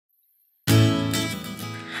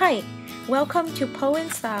Hi, welcome to Pole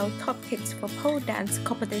and Style Top Tips for Pole Dance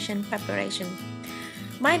Competition Preparation.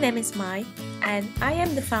 My name is Mai, and I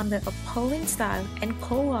am the founder of Pole and Style and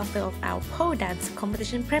co-author of our Pole Dance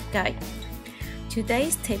Competition Prep Guide.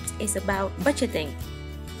 Today's tips is about budgeting.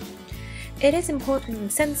 It is important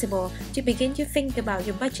and sensible to begin to think about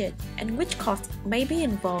your budget and which costs may be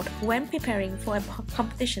involved when preparing for a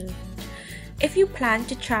competition. If you plan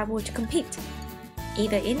to travel to compete,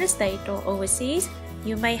 either in the state or overseas,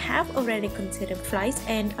 you may have already considered flights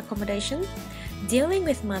and accommodation. Dealing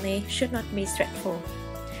with money should not be stressful.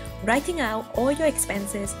 Writing out all your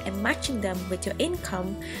expenses and matching them with your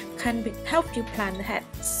income can help you plan ahead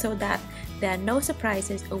so that there are no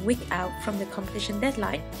surprises a week out from the competition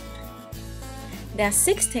deadline. There are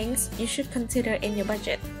 6 things you should consider in your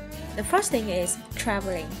budget. The first thing is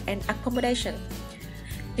traveling and accommodation.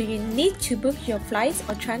 Do you need to book your flights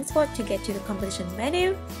or transport to get to the competition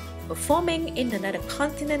venue? Performing in another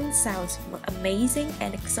continent sounds amazing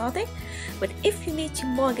and exotic, but if you need to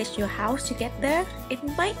mortgage your house to get there, it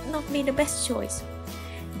might not be the best choice.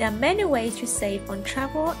 There are many ways to save on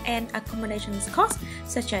travel and accommodations costs,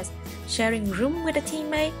 such as sharing room with a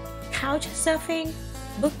teammate, couch surfing,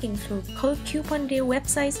 booking through coupon deal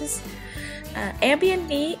websites,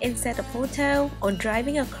 Airbnb instead of hotel, or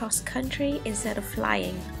driving across country instead of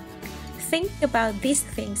flying. Think about these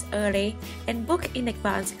things early and book in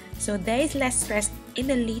advance so there is less stress in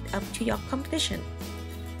the lead up to your competition.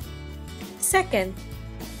 Second,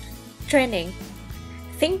 training.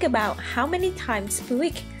 Think about how many times per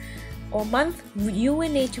week or month you will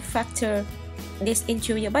need to factor this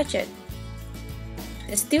into your budget.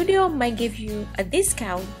 The studio may give you a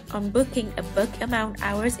discount on booking a bulk amount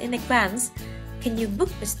hours in advance. Can you book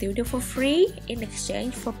the studio for free in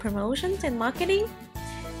exchange for promotions and marketing?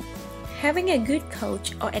 Having a good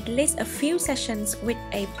coach or at least a few sessions with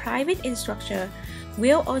a private instructor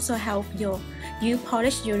will also help you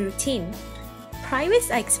polish your routine.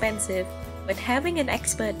 Privates are expensive, but having an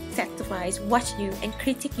expert certifies watch you and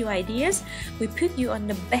critique your ideas will put you on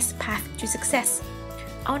the best path to success.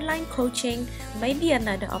 Online coaching may be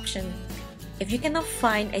another option if you cannot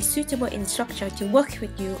find a suitable instructor to work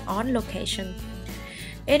with you on location.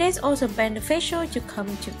 It is also beneficial to come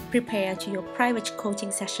to prepare to your private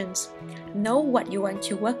coaching sessions. Know what you want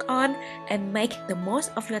to work on and make the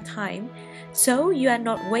most of your time so you are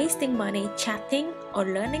not wasting money chatting or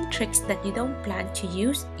learning tricks that you don't plan to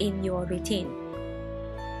use in your routine.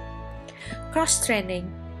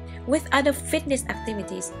 Cross-training with other fitness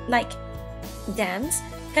activities like dance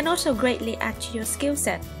can also greatly add to your skill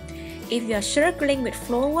set. If you are struggling with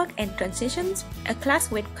floor work and transitions, a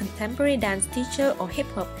class with contemporary dance teacher or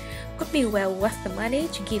hip-hop could be well worth the money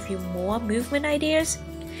to give you more movement ideas.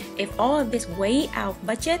 If all of this way out of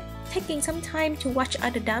budget, taking some time to watch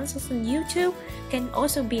other dancers on YouTube can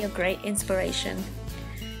also be a great inspiration.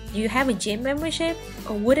 Do you have a gym membership,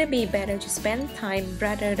 or would it be better to spend time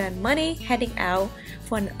rather than money heading out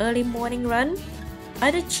for an early morning run?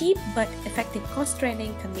 Other cheap but effective cross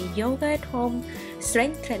training can be yoga at home,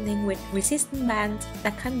 strength training with resistance bands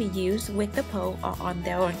that can be used with the pole or on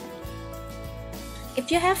their own. If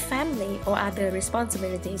you have family or other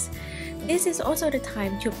responsibilities, this is also the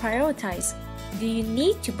time to prioritize. Do you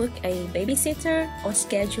need to book a babysitter or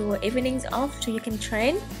schedule evenings off so you can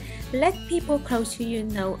train? Let people close to you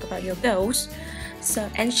know about your goals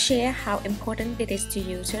and share how important it is to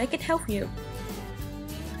you so they can help you.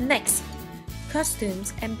 Next,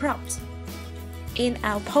 costumes and props. In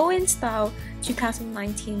our Pole and Style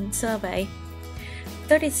 2019 survey,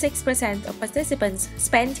 36% of participants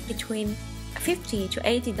spent between $50 to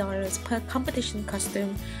 $80 per competition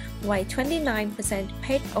costume, while 29%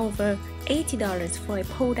 paid over $80 for a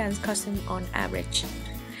pole dance costume on average.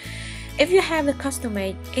 If you have the costume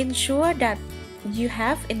made, ensure that you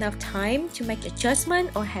have enough time to make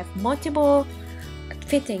adjustments or have multiple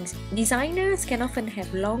fittings. Designers can often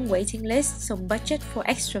have long waiting lists, so budget for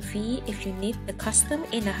extra fee if you need the costume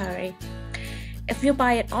in a hurry. If you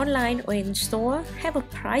buy it online or in store, have a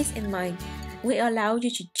price in mind. We allow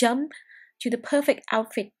you to jump to the perfect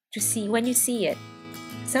outfit to see when you see it.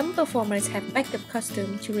 Some performers have backup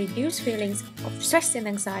costume to reduce feelings of stress and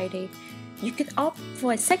anxiety. You could opt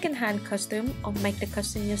for a second-hand costume or make the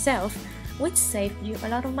costume yourself, which saves you a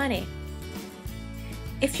lot of money.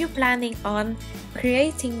 If you're planning on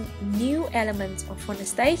creating new elements on the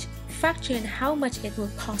stage, factor in how much it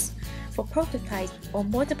will cost for prototypes or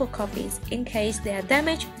multiple copies in case they are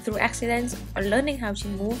damaged through accidents or learning how to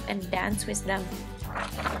move and dance with them.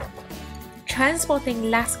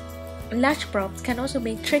 Transporting large props can also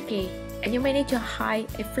be tricky, and you may need to hire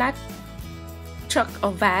a flat truck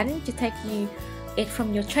or van to take it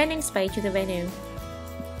from your training space to the venue.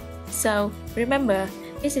 So remember,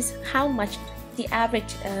 this is how much the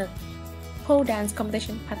average pole dance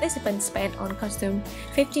competition participants spend on costume,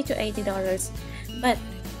 $50 to $80, but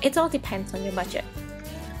it all depends on your budget.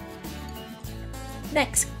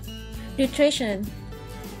 Next, nutrition.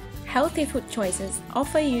 Healthy food choices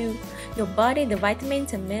offer your body the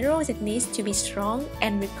vitamins and minerals it needs to be strong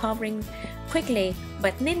and recovering quickly,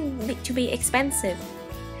 but need to be expensive.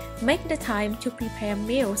 Make the time to prepare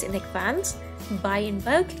meals in advance, buy in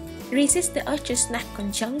bulk, resist the urge to snack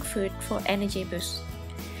on junk food for energy boost.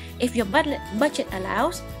 If your budget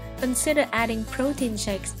allows, consider adding protein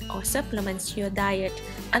shakes or supplements to your diet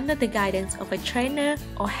under the guidance of a trainer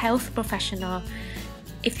or health professional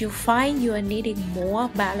if you find you are needing more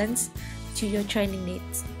balance to your training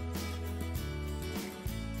needs.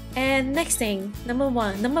 And next thing,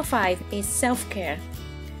 number 5 is self-care.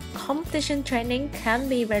 Competition training can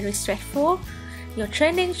be very stressful. Your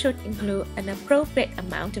training should include an appropriate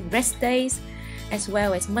amount of rest days, as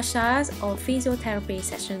well as massage or physiotherapy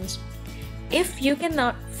sessions. If you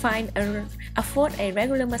cannot afford a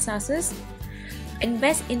regular massages,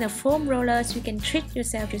 invest in a foam roller so you can treat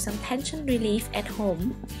yourself to some tension relief at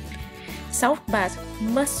home. Salt bath,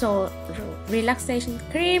 muscle relaxation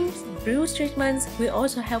creams, bruise treatments will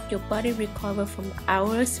also help your body recover from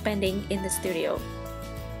hours spending in the studio.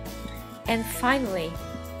 And finally,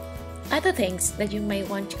 other things that you may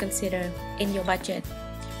want to consider in your budget: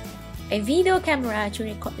 a video camera to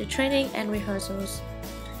record your training and rehearsals,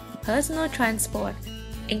 personal transport,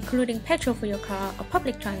 including petrol for your car or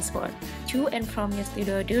public transport to and from your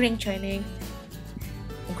studio during training,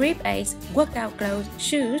 grip aids, workout clothes,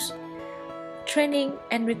 shoes, training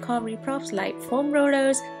and recovery props like foam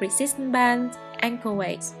rollers, resistance bands, ankle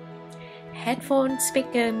weights, headphones,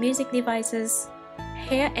 speaker, music devices,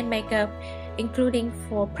 hair and makeup, including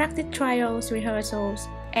for practice trials, rehearsals,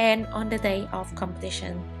 and on the day of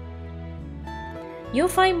competition. You'll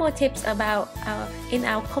find more tips in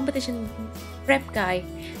our competition prep guide.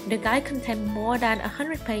 The guide contains more than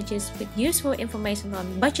 100 pages with useful information on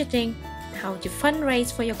budgeting, how to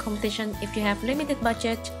fundraise for your competition if you have limited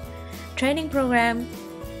budget, training program,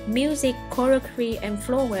 music, choreography, and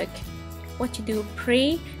floor work, what to do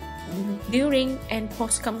pre, during, and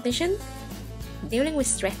post competition, dealing with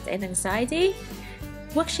stress and anxiety,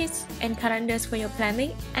 worksheets and calendars for your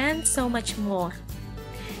planning, and so much more.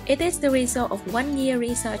 It is the result of 1 year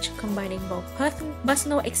research combining both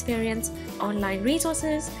personal experience, online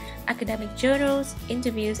resources, academic journals,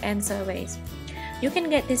 interviews, and surveys. You can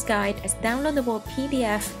get this guide as downloadable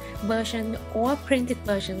PDF version or printed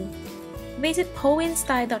version. Visit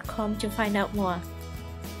poleinstyle.com to find out more.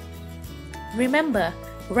 Remember,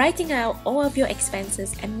 writing out all of your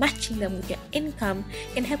expenses and matching them with your income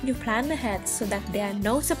can help you plan ahead so that there are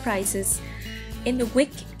no surprises in the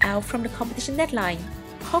week out from the competition deadline.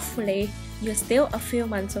 Hopefully, you're still a few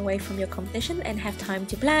months away from your competition and have time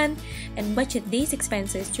to plan and budget these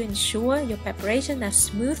expenses to ensure your preparation is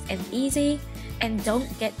smooth and easy and don't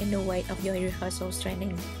get in the way of your rehearsals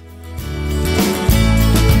training.